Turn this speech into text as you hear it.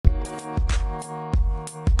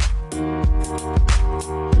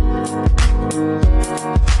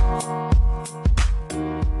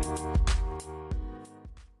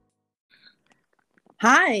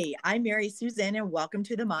Hi, I'm Mary Susan, and welcome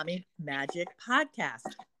to the Mommy Magic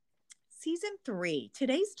Podcast. Season 3.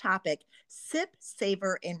 Today's topic: sip,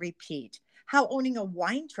 savor, and repeat. How owning a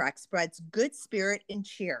wine truck spreads good spirit and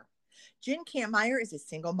cheer. Jen Kampmeyer is a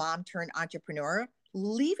single mom turned entrepreneur,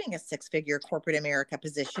 leaving a six-figure corporate America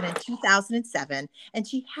position in 2007, and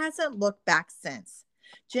she hasn't looked back since.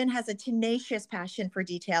 Jen has a tenacious passion for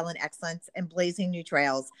detail and excellence and blazing new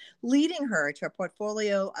trails, leading her to a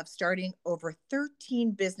portfolio of starting over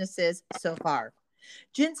 13 businesses so far.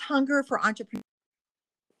 Jen's hunger for entrepreneurship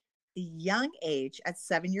the young age at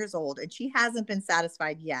 7 years old, and she hasn't been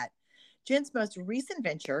satisfied yet. Jen's most recent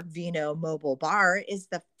venture, Vino Mobile Bar, is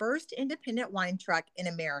the first independent wine truck in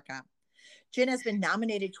America. Jen has been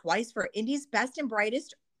nominated twice for Indy's Best and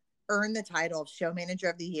Brightest, earned the title of Show Manager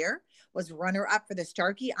of the Year, was runner-up for the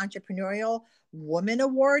Starkey Entrepreneurial Woman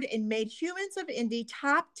Award, and made Humans of Indy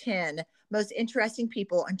top 10 most interesting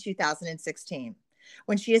people in 2016.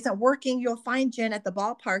 When she isn't working, you'll find Jen at the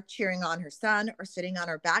ballpark cheering on her son or sitting on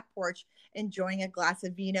her back porch enjoying a glass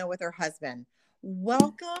of vino with her husband.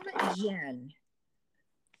 Welcome, Jen.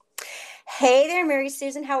 Hey there, Mary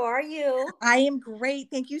Susan. How are you? I am great.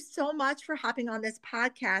 Thank you so much for hopping on this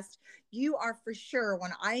podcast. You are for sure,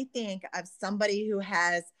 when I think of somebody who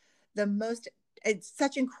has the most, it's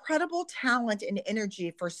such incredible talent and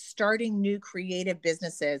energy for starting new creative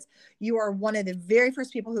businesses. You are one of the very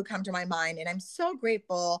first people who come to my mind, and I'm so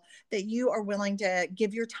grateful that you are willing to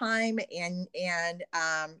give your time and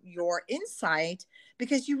your insight,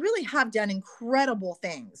 because you really have done incredible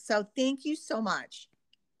things. So thank you so much.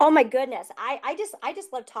 Oh my goodness. I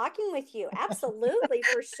just love talking with you. Absolutely,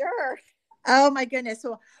 for sure. Oh my goodness.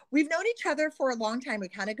 So we've known each other for a long time. We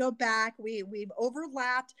kind of go back. We've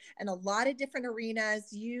overlapped in a lot of different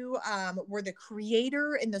arenas. You were the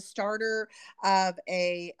creator and the starter of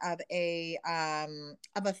a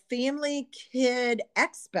family kid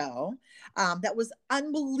expo that was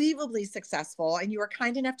unbelievably successful. And you were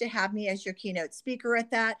kind enough to have me as your keynote speaker at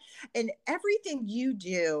that. And everything you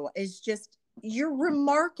do is just, you're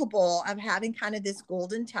remarkable of having kind of this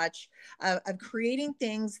golden touch of creating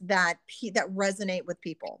things that resonate with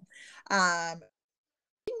people. Because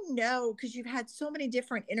you've had so many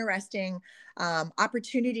different interesting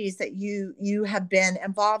opportunities that you have been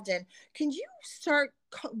involved in. Can you start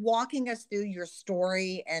walking us through your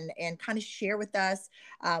story and kind of share with us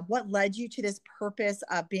what led you to this purpose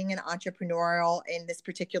of being an entrepreneurial in this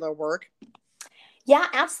particular work? Yeah,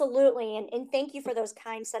 absolutely. And thank you for those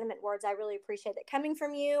kind sentiment words. I really appreciate that coming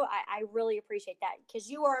from you. I really appreciate that because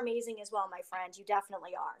you are amazing as well, my friend. You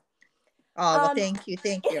definitely are. Oh, well, Um, thank you.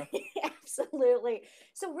 Thank you. absolutely.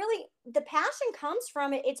 So really the passion comes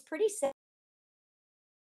from it. It's pretty simple.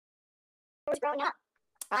 I was growing up.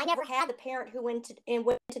 I never had the parent who went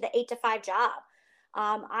to the 8 to 5 job.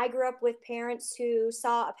 I grew up with parents who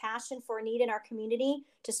saw a passion for a need in our community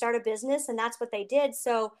to start a business, and that's what they did.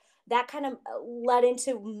 So that kind of led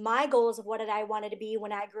into my goals of what did I wanted to be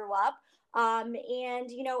when I grew up. And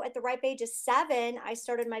at the ripe age of 7, I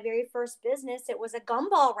started my very first business. It was a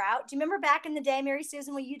gumball route. Do you remember back in the day, Mary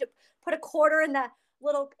Susan, when you put a quarter in the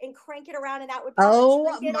little and crank it around, and that would pop a Oh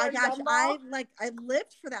trinket my or a gosh, gumball? I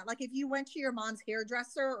lived for that. Like if you went to your mom's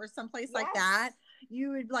hairdresser or someplace like that, Yes.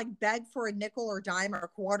 you would like beg for a nickel or dime or a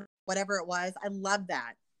quarter, whatever it was. I love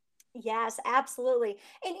that. Yes, absolutely.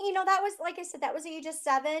 And that was, like I said, that was the age of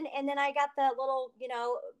 7. And then I got the little,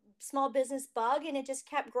 small business bug, and it just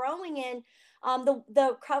kept growing. And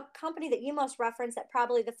the company that you most referenced, that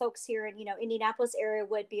probably the folks here in, Indianapolis area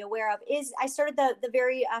would be aware of, is I started the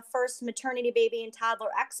very first maternity, baby, and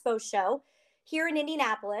toddler expo show here in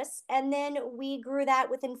Indianapolis. And then we grew that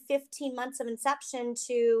within 15 months of inception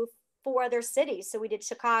to 4 other cities. So we did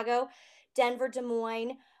Chicago, Denver, Des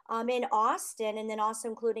Moines, in Austin, and then also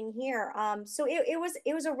including here. So it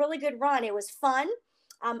was a really good run. It was fun.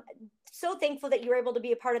 Um, so thankful that you were able to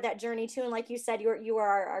be a part of that journey too. And like you said, you were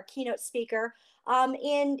our keynote speaker.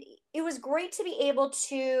 And it was great to be able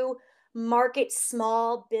to market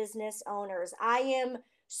small business owners. I am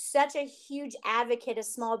such a huge advocate of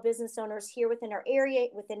small business owners here within our area,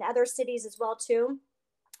 within other cities as well too.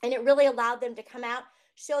 And it really allowed them to come out,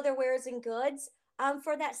 show their wares and goods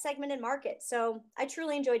for that segmented market. So I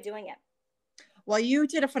truly enjoyed doing it. Well, you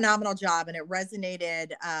did a phenomenal job, and it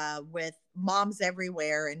resonated with moms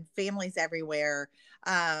everywhere and families everywhere.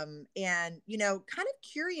 And kind of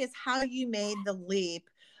curious how you made the leap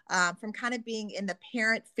from kind of being in the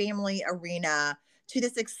parent family arena to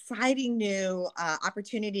this exciting new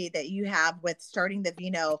opportunity that you have with starting the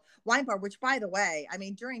Vino Wine Bar, which, by the way, I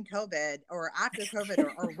mean, during COVID or after COVID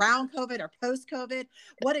or around COVID or post COVID,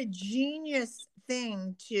 what a genius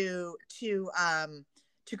thing to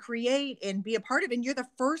to create and be a part of. And you're the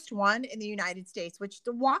first one in the United States, which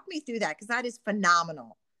to walk me through that, because that is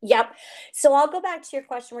phenomenal. Yep. So I'll go back to your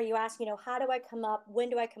question where you ask, how do I come up? When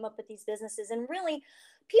do I come up with these businesses? And really,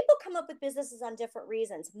 people come up with businesses on different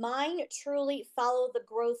reasons. Mine truly follow the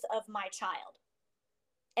growth of my child.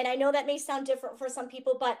 And I know that may sound different for some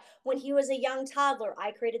people, but when he was a young toddler,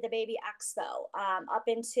 I created the Baby Expo up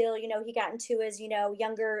until, he got into his,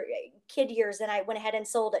 younger kid years, and I went ahead and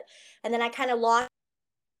sold it. And then I kind of lost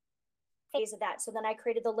phase of that. So then I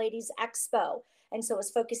created the Ladies Expo. And so it was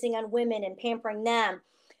focusing on women and pampering them.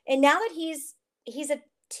 And now that he's a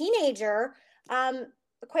teenager,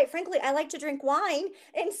 quite frankly, I like to drink wine.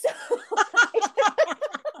 And so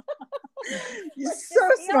You're so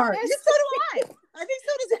smart. So do I. I think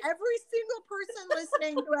so does every single person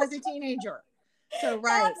listening who has a teenager. So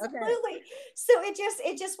right. Absolutely. Okay. So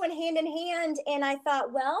it just went hand in hand. And I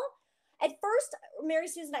thought, well, at first, Mary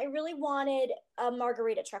Susan, I really wanted a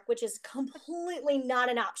margarita truck, which is completely not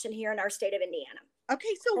an option here in our state of Indiana.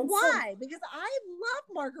 Okay, so why? Because I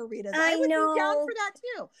love margaritas. I would know. be down for that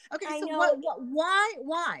too. Okay, so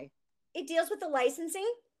why? It deals with the licensing,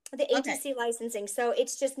 the ATC licensing. So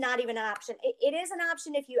it's just not even an option. It is an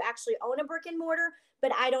option if you actually own a brick and mortar,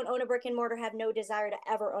 but I don't own a brick and mortar, have no desire to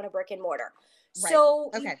ever own a brick and mortar. Right.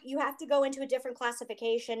 So you have to go into a different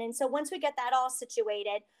classification. And so once we get that all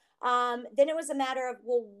situated, then it was a matter of,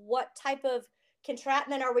 well, what type of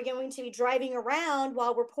contraption are we going to be driving around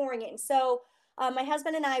while we're pouring it? And so my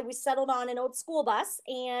husband and I, we settled on an old school bus,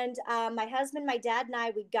 and my husband, my dad, and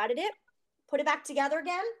I, we gutted it, put it back together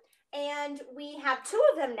again, and we have two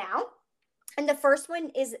of them now. And the first one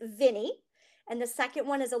is Vinny, and the second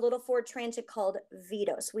one is a little Ford Transit called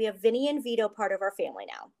Vito. So we have Vinny and Vito part of our family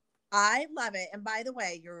now. I love it. And by the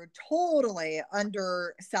way, you're totally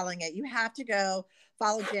underselling it. You have to go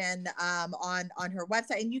follow Jen on her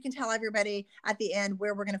website, and you can tell everybody at the end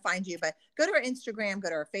where we're going to find you. But go to her Instagram, go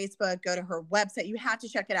to her Facebook, go to her website. You have to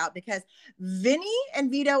check it out because Vinny and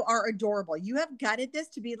Vito are adorable. You have gutted this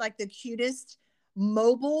to be like the cutest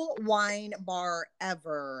mobile wine bar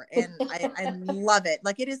ever, and I love it.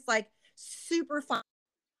 Like, it is like super fun.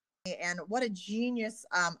 And what a genius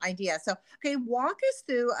idea. So, okay, walk us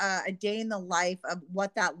through a day in the life of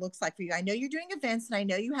what that looks like for you. I know you're doing events, and I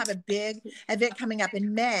know you have a big event coming up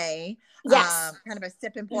in May. Yes. Kind of a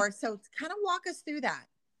sip and pour. So kind of walk us through that.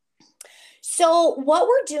 So what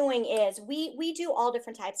we're doing is we do all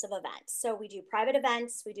different types of events. So we do private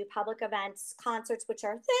events, we do public events, concerts, which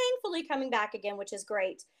are thankfully coming back again, which is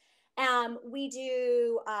great. We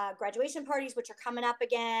do graduation parties, which are coming up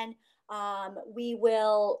again. We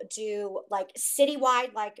will do like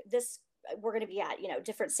citywide, like this, we're going to be at,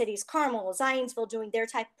 different cities, Carmel, Zionsville, doing their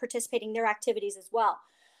participating their activities as well.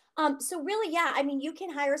 So really, yeah, I mean, you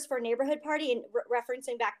can hire us for a neighborhood party, and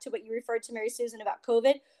referencing back to what you referred to, Mary Susan, about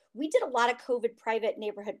COVID, we did a lot of COVID private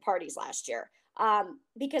neighborhood parties last year.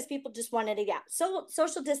 Because people just wanted to,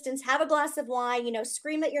 social distance, have a glass of wine,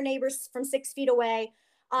 scream at your neighbors from 6 feet away.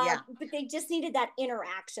 But they just needed that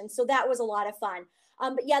interaction. So that was a lot of fun.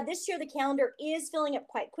 But yeah, this year the calendar is filling up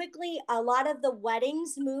quite quickly. A lot of the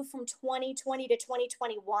weddings moved from 2020 to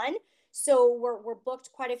 2021. So we're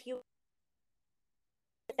booked quite a few.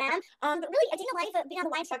 But really, a day in the life of being on the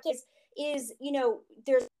wine truck is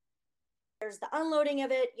there's the unloading of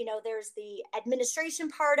it, there's the administration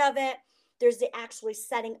part of it, there's the actually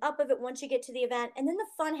setting up of it once you get to the event, and then the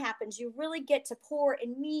fun happens. You really get to pour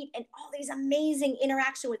and meet and all these amazing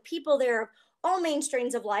interaction with people there of all main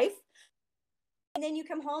strains of life. And then you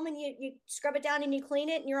come home and you scrub it down and you clean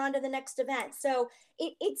it and you're on to the next event. So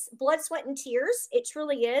it's blood, sweat, and tears. It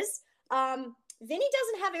truly is. Vinny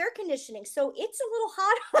doesn't have air conditioning, so it's a little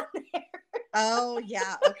hot on there. Oh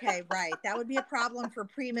yeah. Okay. Right. That would be a problem for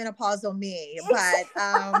premenopausal me,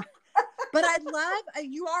 but I love,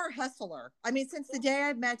 you are a hustler. I mean, since the day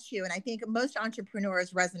I met you, and I think most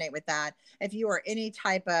entrepreneurs resonate with that. If you are any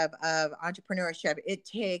type of entrepreneurship,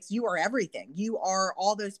 you are everything. You are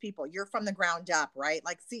all those people. You're from the ground up, right?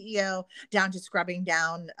 Like CEO down to scrubbing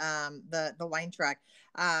down the wine truck.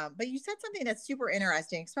 But you said something that's super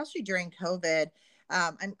interesting, especially during COVID.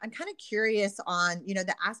 I'm kind of curious on,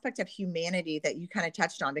 the aspect of humanity that you kind of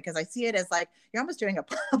touched on, because I see it as like, you're almost doing a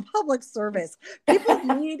public service.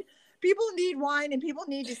 People need wine, and people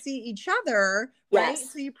need to see each other, right?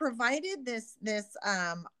 Yes. So you provided this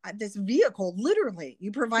vehicle, literally.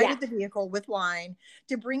 You provided the vehicle with wine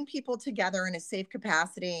to bring people together in a safe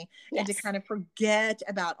capacity and to kind of forget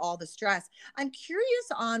about all the stress. I'm curious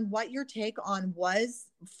on what your take on was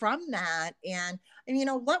from that, and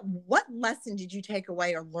what lesson did you take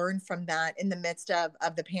away or learn from that in the midst of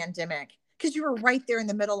the pandemic? Because you were right there in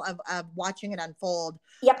the middle of watching it unfold,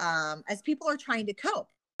 as people are trying to cope.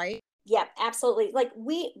 right? Yeah, absolutely. Like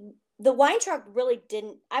the wine truck really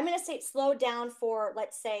didn't, I'm going to say it slowed down for,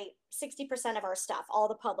 let's say, 60% of our stuff, all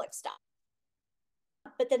the public stuff.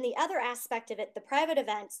 But then the other aspect of it, the private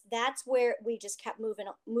events, that's where we just kept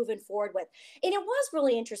moving forward with. And it was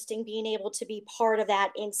really interesting being able to be part of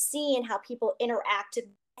that and seeing how people interacted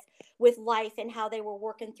with life and how they were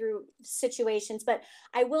working through situations. But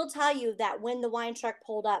I will tell you that when the wine truck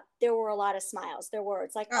pulled up, there were a lot of smiles. There were,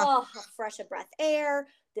 it's like, Oh, oh, fresh of breath air.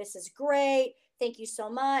 This is great. Thank you so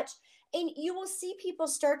much. And you will see people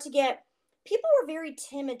start to get, people were very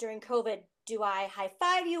timid during COVID. Do I high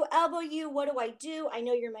five you, elbow you? What do I do? I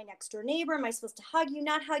know you're my next door neighbor. Am I supposed to hug you,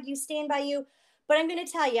 not hug you, stand by you? But I'm going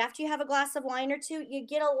to tell you, after you have a glass of wine or two, you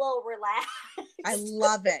get a little I relaxed.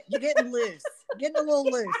 love it. You're getting loose, getting a little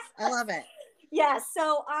loose. I love it. Yeah,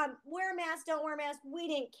 so wear a mask, don't wear a mask, we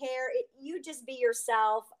didn't care. You just be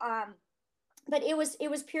yourself. But it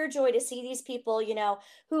was pure joy to see these people,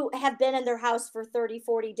 who have been in their house for 30,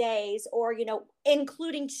 40 days, or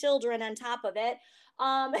including children on top of it.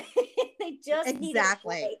 um they just needed a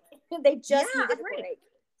Exactly. break. They Yeah, just needed a right. break.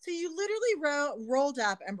 So you literally rolled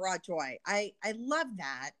up and brought joy. I love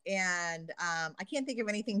that, and I can't think of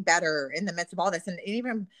anything better in the midst of all this. And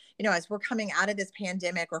even as we're coming out of this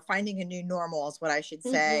pandemic, or finding a new normal is what I should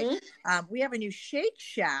say. Hmm. We have a new Shake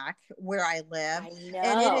Shack where I live, I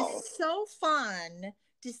and it is know. so fun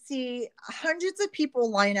to see hundreds of people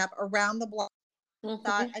line up around the block. Hmm.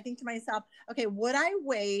 I think to myself, okay, would I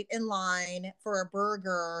wait in line for a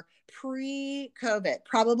burger pre-COVID?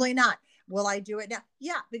 Probably not. Will I do it now?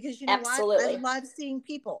 Yeah, because you know what? I Absolutely. love seeing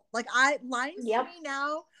people. Like lines to Yep. me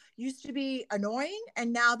now used to be annoying,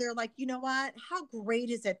 and now they're like, you know what? How great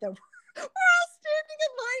is it that we're all standing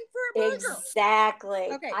in line for a burger?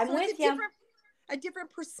 Exactly, Okay, I'm so it's with you. a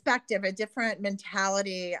different perspective, a different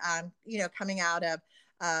mentality, coming out of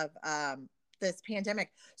this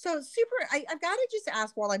pandemic. So super, I've got to just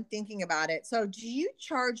ask while I'm thinking about it. So do you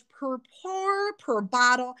charge per pour, per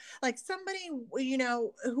bottle? Like somebody,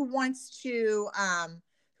 who wants to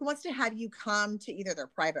have you come to either their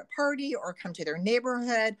private party or come to their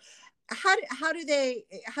neighborhood. How do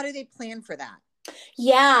they plan for that?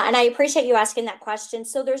 Yeah, and I appreciate you asking that question.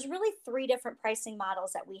 So there's really three different pricing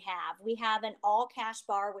models that we have. We have an all cash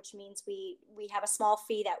bar, which means we have a small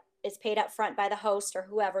fee that is paid up front by the host or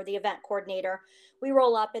whoever, the event coordinator. We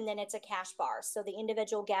roll up and then it's a cash bar. So the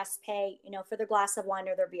individual guests pay, for their glass of wine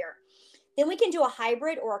or their beer. Then we can do a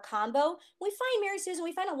hybrid or a combo. We find, Mary Susan,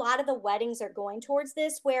 we find a lot of the weddings are going towards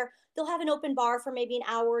this, where they'll have an open bar for maybe an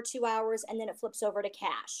hour or 2 hours and then it flips over to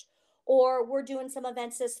cash. Or we're doing some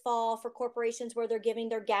events this fall for corporations where they're giving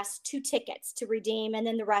their guests 2 tickets to redeem, and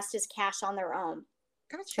then the rest is cash on their own.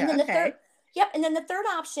 And Gotcha. then the third, Okay. yep. And then the third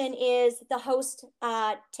option is the host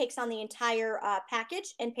takes on the entire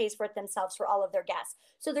package and pays for it themselves for all of their guests.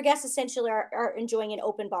 So their guests essentially are enjoying an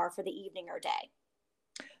open bar for the evening or day.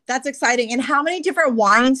 That's exciting. And how many different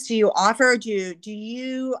wines do you offer? Hmm. Do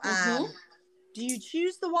you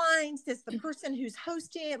choose the wines? Does the person who's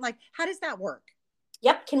hosting it, like, how does that work?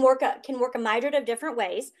 Yep, can work a myriad of different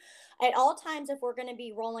ways. At all times, if we're going to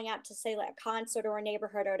be rolling out to, say, like a concert or a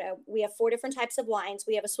neighborhood, we have 4 different types of wines.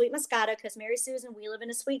 We have a sweet Moscato because, Mary Susan, we live in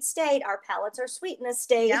a sweet state. Our palates are sweet in this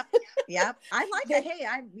state. Yep. Yep. I like Then, that. Hey,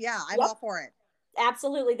 I'm yep, all for it.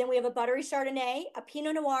 absolutely. Then we have a buttery Chardonnay, a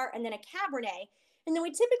Pinot Noir, and then a Cabernet. And then we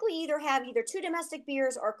typically have either two domestic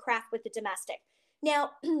beers or craft with the domestic.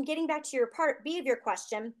 Now, getting back to your part B of your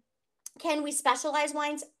question, can we specialize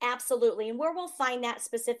wines? Absolutely. And where we'll find that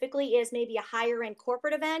specifically is maybe a higher end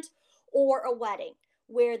corporate event or a wedding,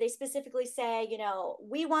 where they specifically say,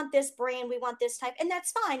 we want this brand, we want this type. And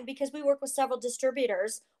that's fine because we work with several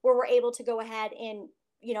distributors where we're able to go ahead and,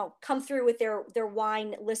 come through with their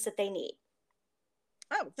wine list that they need.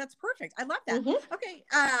 Oh, that's perfect. I love that. Hmm. Okay.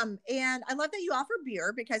 And I love that you offer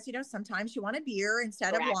beer because, sometimes you want a beer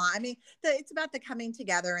instead of Correct. wine. I mean, it's about the coming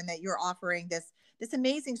together, and that you're offering this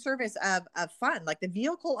amazing service of fun, like the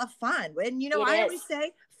vehicle of fun. And, It I is. always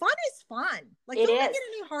say fun is fun. Like, It don't make is. it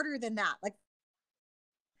any harder than that. Like,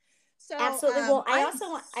 so, Absolutely. Well, I I'm, also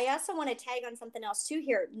want I also want to tag on something else too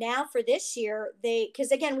here. Now for this year,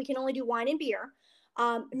 because again we can only do wine and beer.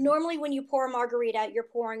 Normally, when you pour a margarita, you're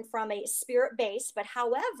pouring from a spirit base. But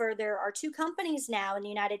however, there are 2 companies now in the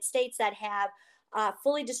United States that have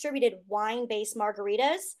fully distributed wine-based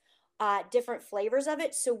margaritas, different flavors of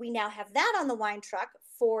it. So we now have that on the wine truck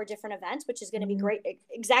for different events, which is going to be great,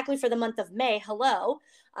 exactly for the month of May. Hello,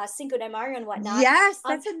 Cinco de Mayo and whatnot. yes,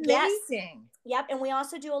 that's Yes. amazing. Yep, and we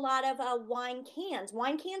also do a lot of wine cans.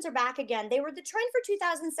 Wine cans are back again. They were the trend for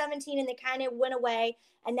 2017, and they kind of went away,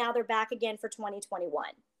 and now they're back again for 2021.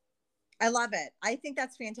 I love it. I think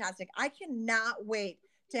that's fantastic. I cannot wait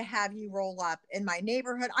to have you roll up in my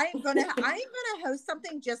neighborhood. I'm gonna host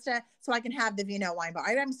something just so I can have the Vino wine bar.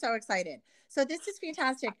 I'm so excited. So this is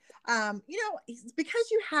fantastic.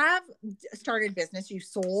 Because you have started business, you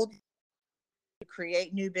sold,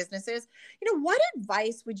 create new businesses. What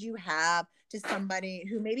advice would you have to somebody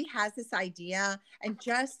who maybe has this idea and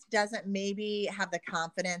just doesn't maybe have the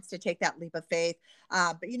confidence to take that leap of faith?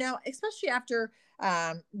 But especially after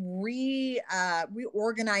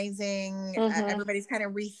reorganizing, Mm-hmm. everybody's kind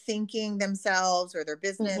of rethinking themselves or their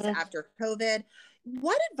business Mm-hmm. after COVID.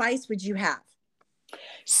 What advice would you have?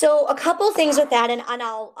 So a couple things with that, and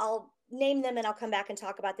I'll name them and I'll come back and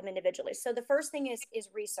talk about them individually. So the first thing is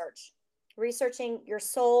research. Researching your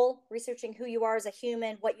soul, researching who you are as a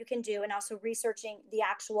human, what you can do, and also researching the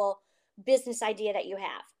actual business idea that you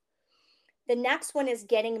have. The next one is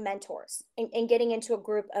getting mentors and getting into a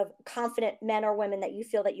group of confident men or women that you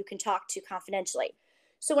feel that you can talk to confidentially.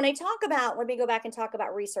 So when I talk about, let me go back and talk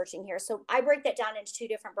about researching here. So I break that down into two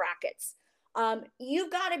different brackets.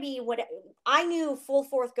 You've got to be what I knew full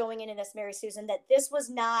forth going into this, Mary Susan, that this was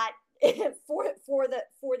not for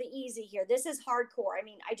the easy here. This is hardcore. I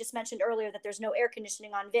mean, I just mentioned earlier that there's no air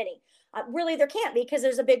conditioning on Vinny. Really, there can't be because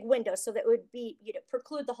there's a big window, so that would be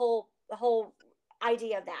preclude the whole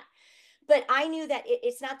idea of that. But I knew that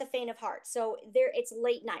it's not the faint of heart. So it's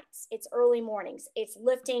late nights, it's early mornings, it's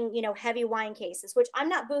lifting, heavy wine cases, which I'm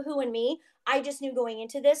not boohooing me. I just knew going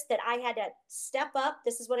into this that I had to step up.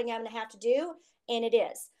 This is what I'm going to have to do. And it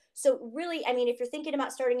is. So really, I mean, if you're thinking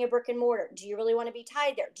about starting a brick and mortar, do you really want to be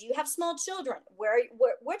tied there? Do you have small children?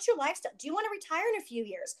 What's your lifestyle? Do you want to retire in a few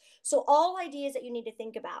years? So all ideas that you need to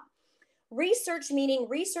think about. Research, meaning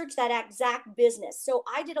research that exact business. So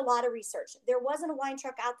I did a lot of research. There wasn't a wine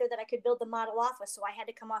truck out there that I could build the model off of, so I had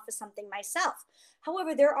to come off of something myself.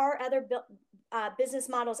 However, there are other business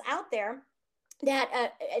models out there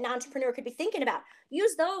that an entrepreneur could be thinking about.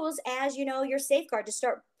 Use those as your safeguard to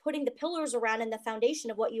start putting the pillars around and the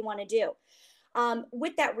foundation of what you want to do.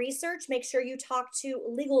 With that research, make sure you talk to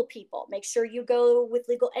legal people. Make sure you go with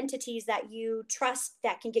legal entities that you trust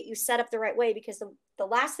that can get you set up the right way, because the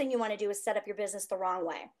last thing you want to do is set up your business the wrong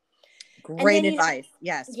way. Great advice.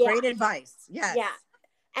 Yes. Yeah, Great advice. Yes. yeah.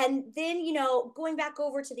 And then, going back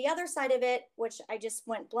over to the other side of it, which I just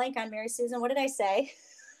went blank on, Mary Susan. What did I say?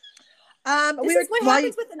 This is what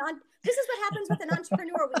happens with an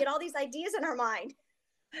entrepreneur. We get all these ideas in our mind.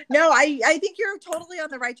 No, I think you're totally on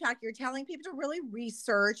the right track. You're telling people to really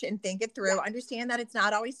research and think it through. Yeah. Understand that it's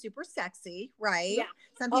not always super sexy, right? Yeah.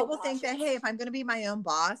 Some people think that, hey, if I'm going to be my own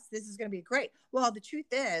boss, this is going to be great. Well, the truth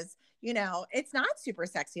is, it's not super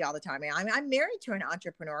sexy all the time. I'm married to an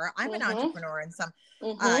entrepreneur. I'm an entrepreneur in some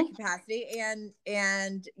capacity, and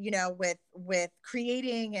with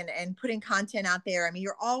creating and putting content out there. I mean,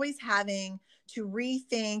 you're always having to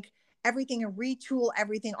rethink everything and retool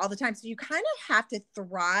everything all the time. So you kind of have to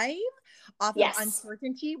thrive off of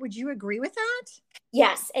uncertainty. Would you agree with that?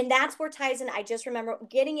 Yes. And that's where ties in. I just remember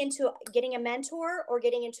getting a mentor or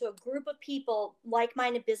getting into a group of people,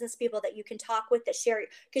 like-minded business people that you can talk with, that share,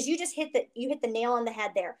 because you hit the nail on the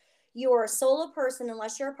head there. You're a solo person,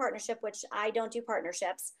 unless you're a partnership, which I don't do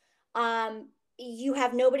partnerships. You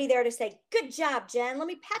have nobody there to say, good job, Jen. Let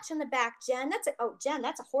me pat you on the back, Jen. Jen,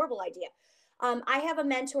 that's a horrible idea. I have a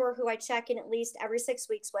mentor who I check in at least every 6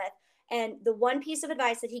 weeks with. And the one piece of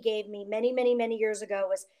advice that he gave me many, many, many years ago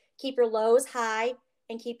was keep your lows high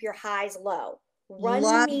and keep your highs low.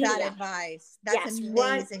 Love that advice. That's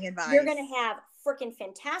amazing advice. You're going to have freaking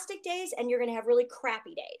fantastic days and you're going to have really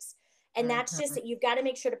crappy days. And that's just that. You've got to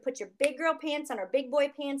make sure to put your big girl pants on or big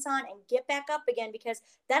boy pants on and get back up again, because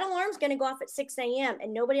that alarm's going to go off at 6 a.m.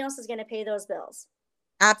 and nobody else is going to pay those bills.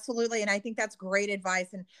 Absolutely. And I think that's great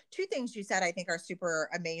advice. And two things you said, I think, are super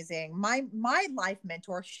amazing. My life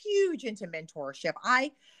mentor, huge into mentorship.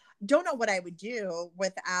 I don't know what I would do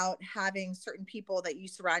without having certain people that you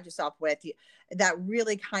surround yourself with that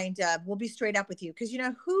really kind of will be straight up with you. Because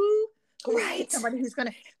who needs somebody who's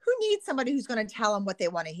going to tell them what they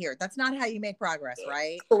want to hear? That's not how you make progress,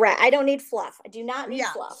 right? Correct. I don't need fluff. I do not need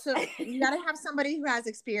fluff. So you got to have somebody who has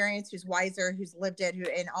experience, who's wiser, who's lived it,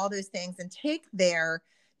 and all those things, and take their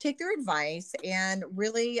advice and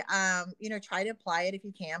really, try to apply it if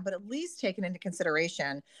you can, but at least take it into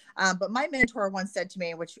consideration. But my mentor once said to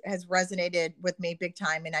me, which has resonated with me big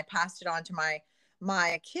time, and I passed it on to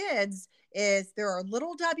my kids, is there are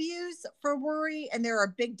little W's for worry and there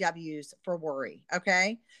are big W's for worry.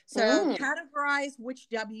 Okay. So categorize which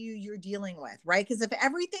W you're dealing with, right? Because if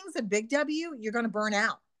everything's a big W, you're going to burn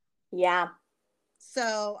out. Yeah.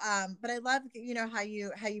 So, but I love, how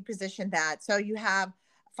you position that. So you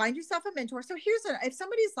find yourself a mentor. So if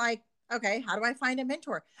somebody's like, okay, how do I find a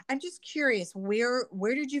mentor? I'm just curious, where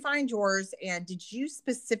did you find yours? And did you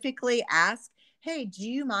specifically ask, hey, do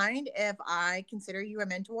you mind if I consider you a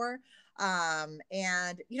mentor?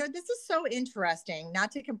 And this is so interesting,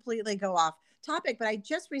 not to completely go off topic, but I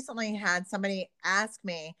just recently had somebody ask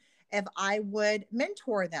me if I would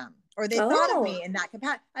mentor them or they thought of Oh, me in that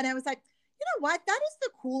capacity. And I was like, you know what? That is the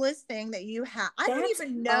coolest thing that you have. I don't that's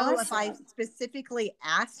even know if I awesome. specifically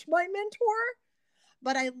asked my mentor,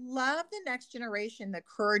 but I love the next generation, the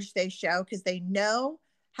courage they show because they know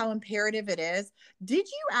how imperative it is. Did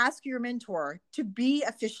you ask your mentor to be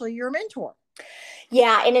officially your mentor?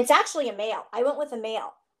 Yeah, and it's actually a male. I went with a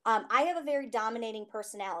male. I have a very dominating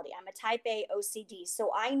personality. I'm a type A OCD. So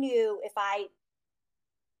I knew if I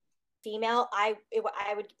female, I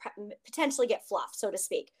would potentially get fluff, so to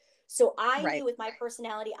speak. So I Right. knew with my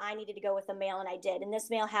personality, I needed to go with a male, and I did. And this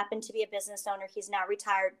male happened to be a business owner. He's now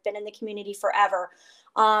retired, been in the community forever.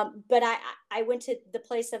 But I went to the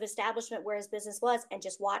place of establishment where his business was and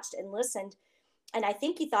just watched and listened. And I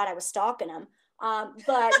think he thought I was stalking him.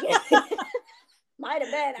 But might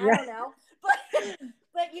have been, I Right. don't know.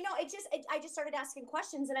 But I just started asking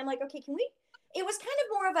questions, and I'm like, okay, can we? It was kind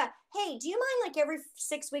of more of a, hey, do you mind like every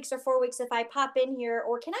 6 weeks or 4 weeks if I pop in here,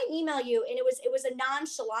 or can I email you? And it was a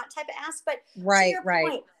nonchalant type of ask. But to Right. your Right.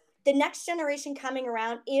 point, the next generation coming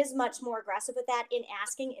around is much more aggressive with that in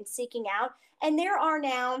asking and seeking out. And there are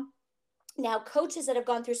now coaches that have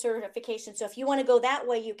gone through certification. So if you want to go that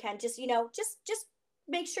way, you can just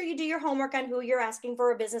make sure you do your homework on who you're asking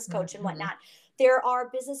for a business coach and Mhm. whatnot. There are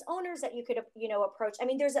business owners that you could approach. I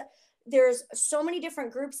mean, there's so many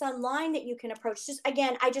different groups online that you can approach. Just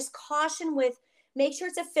again, I just caution with, make sure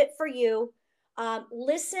it's a fit for you.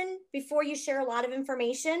 Listen before you share a lot of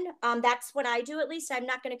information. That's what I do. At least I'm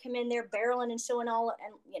not going to come in there barreling and showing all,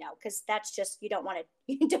 and because that's just, you don't want to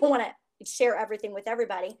you don't want to share everything with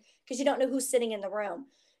everybody because you don't know who's sitting in the room.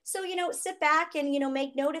 So, sit back and,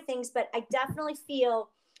 make note of things. But I definitely feel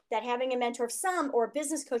that having a mentor of some, or a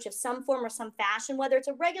business coach of some form or some fashion, whether it's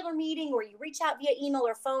a regular meeting or you reach out via email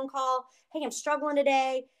or phone call, hey, I'm struggling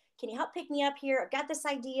today. Can you help pick me up here? I've got this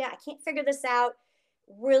idea. I can't figure this out.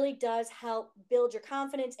 Really does help build your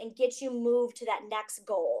confidence and get you moved to that next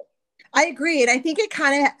goal. I agree. And I think it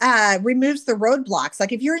kind of removes the roadblocks.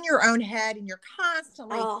 Like if you're in your own head and you're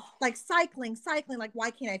constantly Oh, like cycling, like,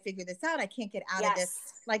 why can't I figure this out? I can't get out of this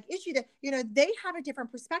yes. like issue that, they have a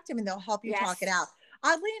different perspective and they'll help you talk it out. Yes.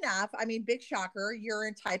 Oddly enough, I mean, big shocker, you're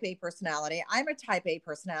a type A personality. I'm a type A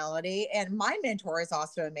personality. And my mentor is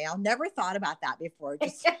also a male. Never thought about that before.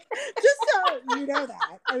 Just so you know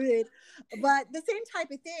that. I mean, but the same type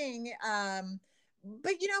of thing.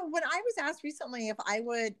 But when I was asked recently if I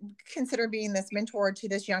would consider being this mentor to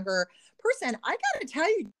this younger person, I got to tell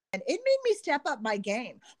you, and it made me step up my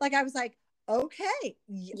game. Like I was like, okay,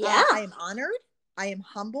 Yeah. I am honored, I am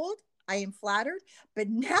humbled, I am flattered, but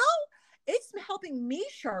now it's helping me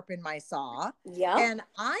sharpen my saw, Yep. and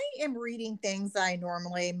I am reading things that I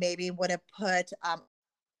normally maybe would have put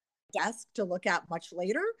desk to look at much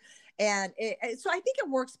later. And so I think it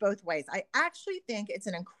works both ways. I actually think it's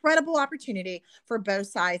an incredible opportunity for both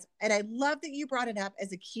sides. And I love that you brought it up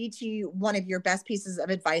as a key to one of your best pieces of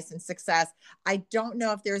advice and success. I don't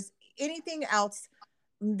know if there's anything else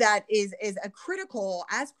that is as critical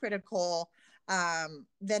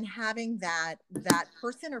than having that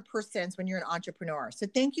person or persons when you're an entrepreneur. So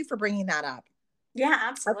thank you for bringing that up. Yeah,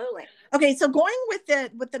 absolutely. Okay, so going with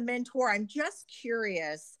the mentor, I'm just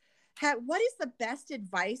curious, what is the best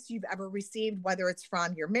advice you've ever received, whether it's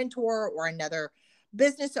from your mentor or another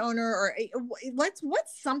business owner, or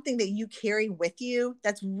what's something that you carry with you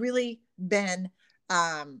that's really been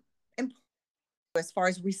important as far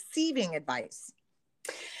as receiving advice?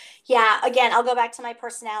 Yeah, again, I'll go back to my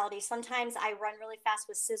personality. Sometimes I run really fast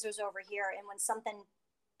with scissors over here, and when something,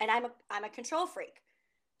 and I'm a control freak.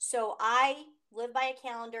 So I live by a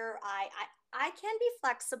calendar. I can be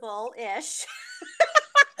flexible-ish.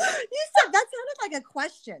 You said that sounded like a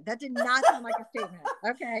question. That did not sound like a statement.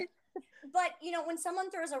 Okay. But when someone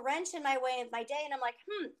throws a wrench in my way of my day, and I'm like,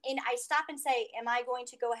 and I stop and say, am I going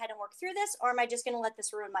to go ahead and work through this, or am I just going to let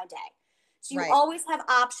this ruin my day? So you Right. always have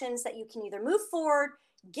options that you can either move forward,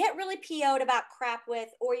 get really PO'd about crap with,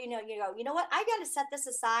 or you know what, I got to set this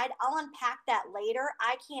aside. I'll unpack that later.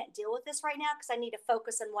 I can't deal with this right now because I need to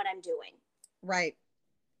focus on what I'm doing. Right.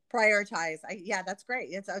 Prioritize. Yeah, that's great.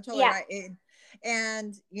 It's totally Yeah. right.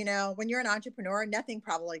 And when you're an entrepreneur, nothing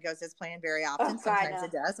probably goes as planned very Oh often. God, Sometimes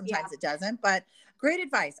it no. does, Yeah. sometimes it doesn't. But great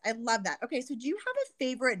advice. I love that. Okay, so do you have a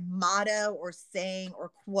favorite motto or saying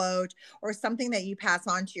or quote or something that you pass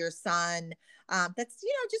on to your son? That's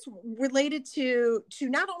just related to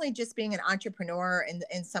not only just being an entrepreneur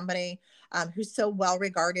and somebody who's so well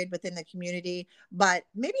regarded within the community, but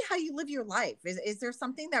maybe how you live your life. Is there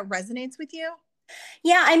something that resonates with you?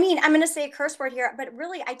 Yeah, I mean, I'm going to say a curse word here, but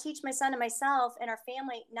really, I teach my son and myself and our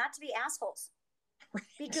family not to be assholes.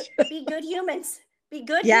 Be good humans. Be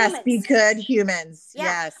good Yes, be humans. good humans. Yeah,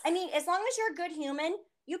 Yes. I mean, as long as you're a good human,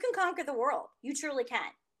 you can conquer the world. You truly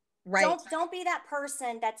can. Right. Don't be that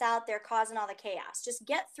person that's out there causing all the chaos. Just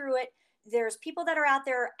get through it. There's people that are out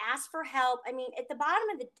there. Ask for help. I mean, at the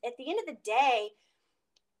end of the day,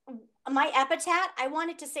 my epitaph, I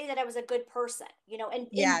wanted to say that I was a good person, and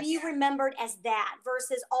be Yes. remembered as that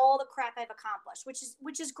versus all the crap I've accomplished,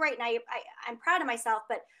 which is great. And I'm proud of myself,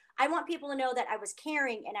 but I want people to know that I was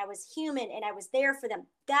caring and I was human and I was there for them.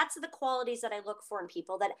 That's the qualities that I look for in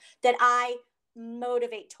people that I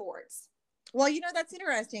motivate towards. Well, that's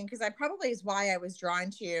interesting because I probably is why I was drawn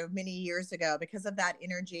to you many years ago because of that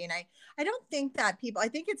energy. And I don't think that I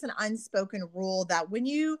think it's an unspoken rule that when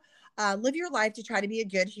you live your life to try to be a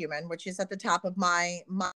good human, which is at the top of my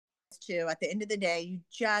list too, at the end of the day, you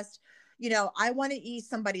just, I want to ease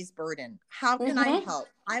somebody's burden. How can I Mm-hmm. help?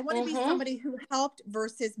 I want to be Mm-hmm. somebody who helped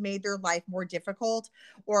versus made their life more difficult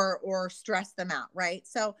or stressed them out. Right.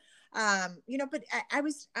 So, but I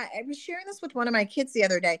was sharing this with one of my kids the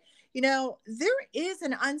other day. There is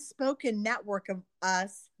an unspoken network of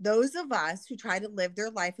us, those of us who try to live their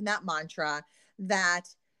life in that mantra that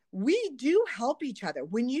we do help each other.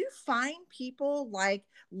 When you find people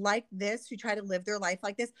like this who try to live their life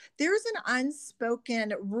like this, there's an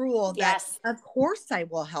unspoken rule that Yes. of course I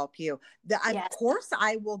will help you. That of Yes. course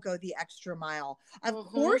I will go the extra mile. Of Mm-hmm.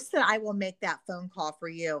 course that I will make that phone call for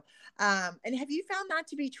you. And have you found that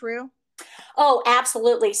to be true? Oh,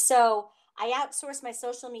 absolutely. So I outsource my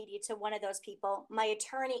social media to one of those people. My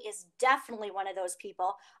attorney is definitely one of those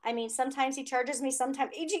people. I mean, sometimes he charges me,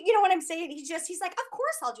 sometimes, you know what I'm saying? He's like, of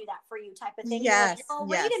course I'll do that for you type of thing. You're like, Yes, oh,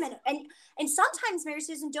 wait a yes. minute. And sometimes, Mary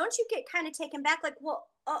Susan, don't you get kind of taken back? Like, well,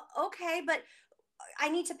 okay, but I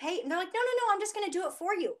need to pay. And they're like, no, no, no, I'm just going to do it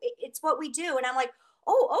for you. It's what we do. And I'm like,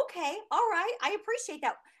 oh, okay. All right. I appreciate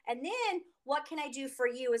that. And then what can I do for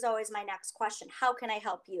you is always my next question. How can I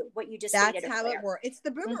help you? What you just That's stated how it earlier. works. It's the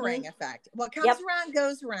Mm-hmm. boomerang effect. What comes Yep. around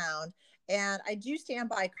goes around. And I do stand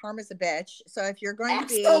by karma's a bitch. So if you're going to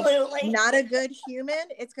be Absolutely. not a good human,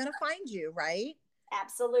 it's going to find you, right?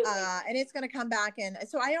 Absolutely. And it's going to come back. And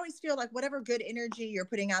so I always feel like whatever good energy you're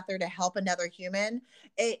putting out there to help another human,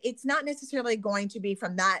 it's not necessarily going to be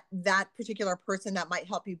from that particular person that might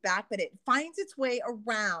help you back, but it finds its way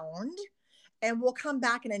around and will come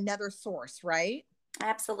back in another source, right?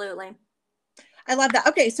 Absolutely. I love that.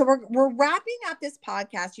 Okay, so we're wrapping up this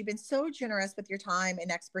podcast. You've been so generous with your time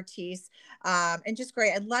and expertise, and just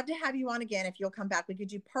great. I'd love to have you on again if you'll come back. We could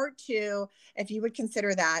do part two if you would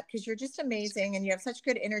consider that because you're just amazing and you have such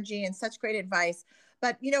good energy and such great advice.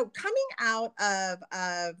 But coming out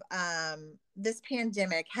of this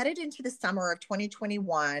pandemic, headed into the summer of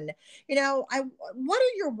 2021, what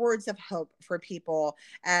are your words of hope for people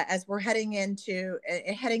as we're heading into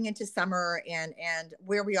summer and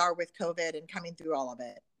where we are with COVID and coming through all of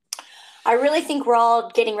it? I really think we're all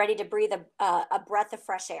getting ready to breathe a breath of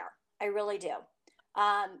fresh air. I really do.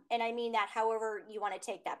 And I mean that however you want to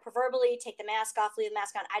take that. Proverbially, take the mask off, leave the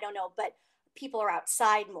mask on. I don't know. But people are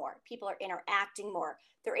outside more. People are interacting more.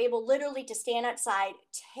 They're able literally to stand outside,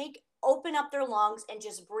 open up their lungs and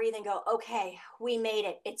just breathe and go, okay, we made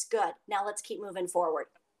it. It's good. Now let's keep moving forward.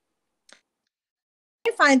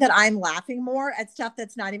 I find that I'm laughing more at stuff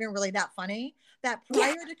that's not even really that funny. That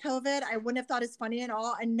Yeah. prior to COVID, I wouldn't have thought it's funny at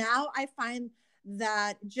all. And now I find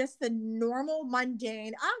that just the normal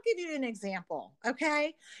mundane, I'll give you an example.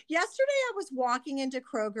 Okay. Yesterday, I was walking into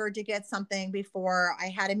Kroger to get something before I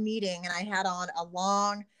had a meeting and I had on a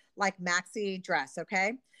long, like maxi dress.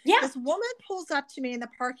 Okay. Yeah. This woman pulls up to me in the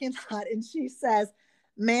parking lot and she says,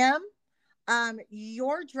 ma'am,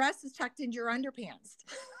 your dress is tucked into your underpants.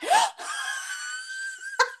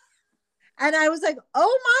 And I was like,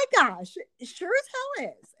 oh my gosh, sure as hell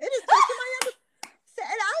is. It is tucked in my under.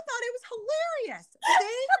 And I thought it was hilarious.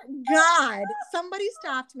 Thank God somebody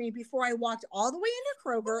stopped me before I walked all the way into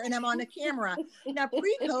Kroger and I'm on a camera. Now,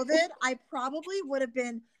 pre-COVID, I probably would have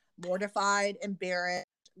been mortified, embarrassed,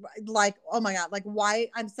 like, oh my God, like why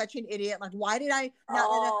I'm such an idiot. Like, why did I not?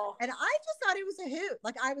 Oh, And I just thought it was a hoot.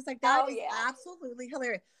 Like, I was like, that oh is yeah. absolutely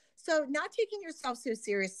hilarious. So not taking yourself so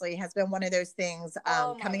seriously has been one of those things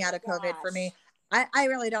Oh my coming out of COVID for me. gosh. I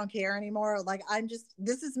really don't care anymore. Like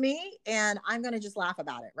this is me and I'm going to just laugh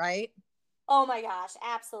about it. Right. Oh my gosh,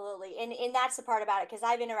 absolutely. And that's the part about it because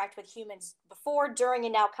I've interacted with humans before, during,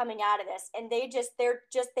 and now coming out of this, and they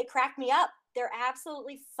crack me up. They're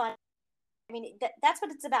absolutely fun. I mean, that's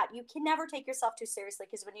what it's about. You can never take yourself too seriously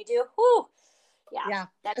because when you do, whoo, yeah,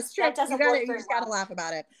 Yeah, it's true. that doesn't work You very just gotta well. laugh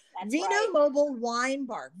about it. That's Vino right. Mobile Wine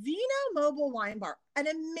Bar. Vino Mobile Wine Bar. An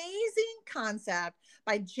amazing concept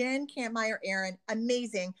by Jen Kampmeyer Aaron.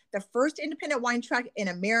 Amazing. The first independent wine truck in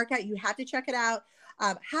America. You have to check it out.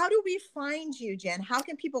 How do we find you, Jen? How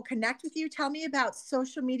can people connect with you? Tell me about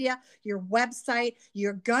social media, your website.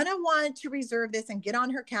 You're gonna want to reserve this and get on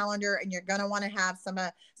her calendar, and you're gonna want to have some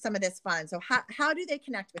of this fun. So how do they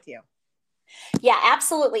connect with you? Yeah,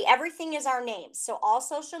 absolutely. Everything is our name. So all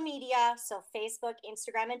social media, so Facebook,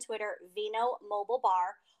 Instagram, and Twitter, Vino Mobile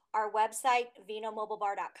Bar. Our website,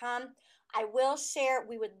 vinomobilebar.com. I will share,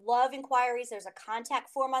 we would love inquiries. There's a contact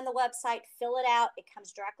form on the website. Fill it out. It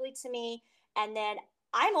comes directly to me. And then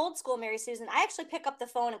I'm old school, Mary Susan. I actually pick up the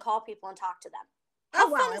phone and call people and talk to them. Oh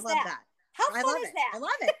How wow, fun I is love that? that. How I fun love is it. I that?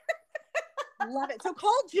 love it. Love it. So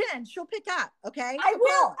call Jen. She'll pick up. Okay. I So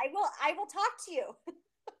will. call. I will talk to you.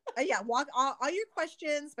 Yeah. Walk all your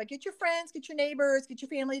questions, but get your friends, get your neighbors, get your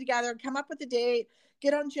family together, come up with a date,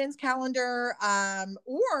 get on Jen's calendar,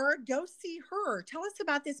 or go see her. Tell us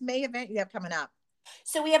about this May event you have coming up.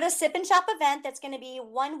 So we have a sip and shop event that's going to be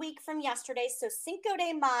 1 week from yesterday, so Cinco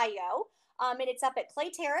de Mayo. And it's up at Clay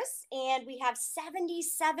Terrace, and we have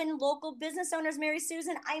 77 local business owners. Mary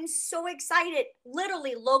Susan, I'm so excited.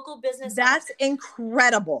 Literally, local business owners. That's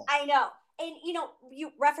incredible. I know. And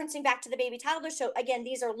you referencing back to the baby toddler show again,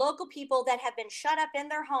 these are local people that have been shut up in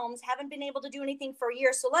their homes, haven't been able to do anything for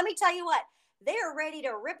years. So let me tell you what, they are ready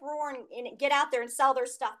to rip roar and get out there and sell their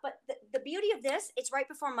stuff. But the beauty of this, it's right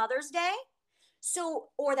before Mother's Day. So,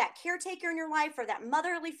 or that caretaker in your life or that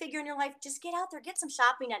motherly figure in your life, just get out there, get some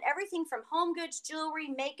shopping done. Everything from home goods, jewelry,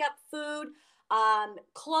 makeup, food,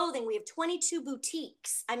 clothing. We have 22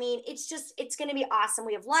 boutiques. I mean, it's going to be awesome.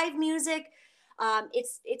 We have live music.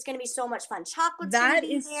 It's going to be so much fun. Chocolate's going to That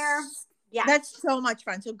be is there. Yeah. That's so much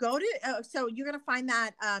fun. So go to so you're gonna find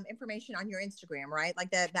that information on your Instagram, right? Like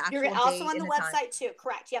the You're actual also date on the and the time. website too,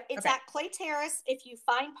 correct? Yep, it's Okay. at Clay Terrace. If you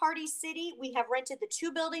find Party City, we have rented the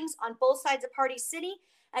two buildings on both sides of Party City,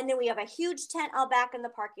 and then we have a huge tent out back in the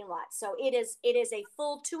parking lot. So it is a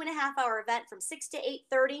full 2.5 hour event from 6 to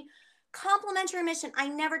 8:30. Complimentary admission. I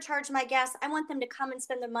never charge my guests. I want them to come and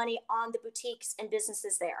spend their money on the boutiques and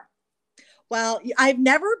businesses there. Well, I've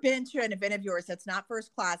never been to an event of yours that's not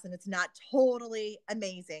first class and it's not totally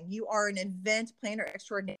amazing. You are an event planner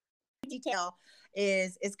extraordinary. Detail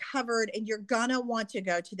is covered and you're gonna want to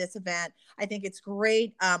go to this event. I think it's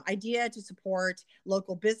great idea to support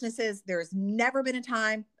local businesses. There's never been a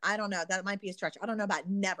time, I don't know, that might be a stretch, I don't know about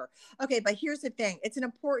never. Okay, but here's the thing, it's an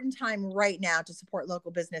important time right now to support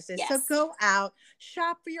local businesses. So Yes. go out,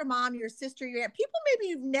 shop for your mom, your sister, your aunt, people maybe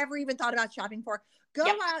you've never even thought about shopping for. Go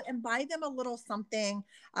Yep. out and buy them a little something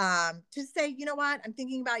to say, you know what, I'm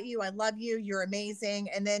thinking about you, I love you, you're amazing.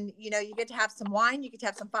 And then you get to have some wine, you get to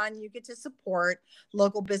have some fun, you get to support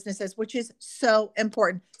local businesses, which is so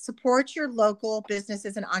important. Support your local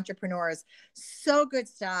businesses and entrepreneurs. So good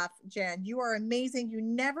stuff, Jen. You are amazing. You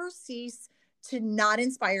never cease to not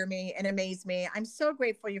inspire me and amaze me. I'm so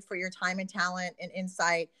grateful for your time and talent and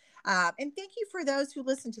insight. And thank you for those who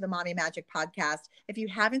listen to the Mommy Magic podcast. If you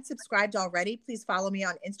haven't subscribed already, please follow me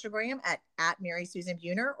on Instagram at Mary Susan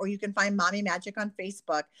Buhner, or you can find Mommy Magic on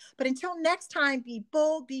Facebook. But until next time, be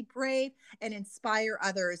bold, be brave, and inspire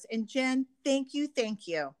others. And Jen, thank you. Thank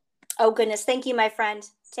you. Oh, goodness. Thank you, my friend.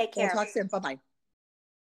 Take We'll care. talk soon. Bye-bye.